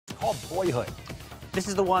called Boyhood. This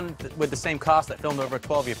is the one with the same cast that filmed over a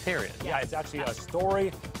 12-year period. Yeah, it's actually a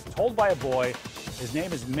story told by a boy. His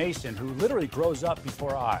name is Mason, who literally grows up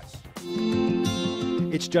before our eyes.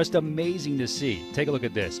 It's just amazing to see. Take a look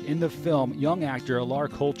at this. In the film, young actor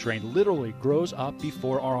Alar Coltrane literally grows up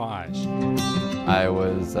before our eyes. I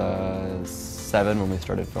was 7 when we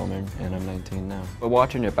started filming, and I'm 19 now. But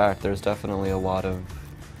watching it back, there's definitely a lot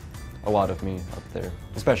of me up there,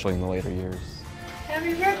 especially in the later years.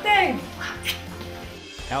 Happy birthday!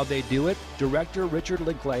 How'd they do it? Director Richard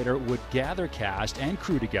Linklater would gather cast and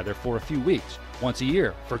crew together for a few weeks, once a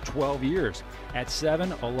year, for 12 years. At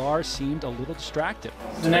 7, Alar seemed a little distracted.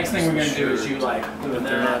 The next thing we're going to do is you like doing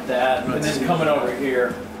that, and then coming over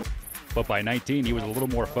here. But by 19, he was a little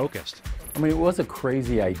more focused. I mean, it was a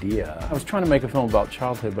crazy idea. I was trying to make a film about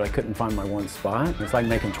childhood, but I couldn't find my one spot. It's like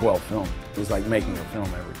making 12 films. It was like making a film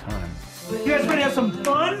every time. You guys ready to have some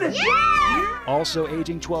fun? Yeah! Also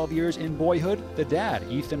aging 12 years in Boyhood, the dad,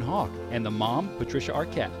 Ethan Hawke, and the mom, Patricia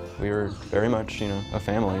Arquette. We were very much, a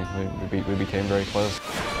family. We became very close.